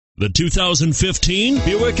The 2015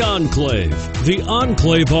 Buick Enclave. The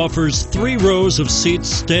Enclave offers 3 rows of seats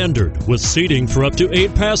standard with seating for up to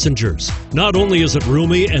 8 passengers. Not only is it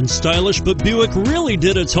roomy and stylish, but Buick really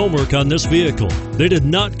did its homework on this vehicle. They did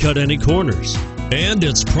not cut any corners. And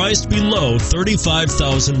it's priced below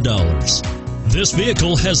 $35,000. This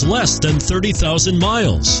vehicle has less than 30,000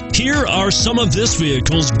 miles. Here are some of this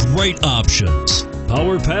vehicle's great options: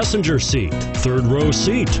 power passenger seat, 3rd row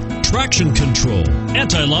seat, traction control,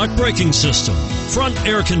 anti-lock braking system, front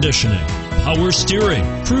air conditioning, power steering,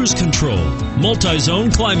 cruise control, multi-zone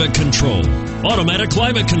climate control, automatic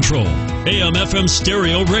climate control, AM/FM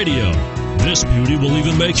stereo radio. This beauty will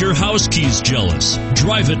even make your house keys jealous.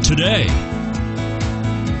 Drive it today.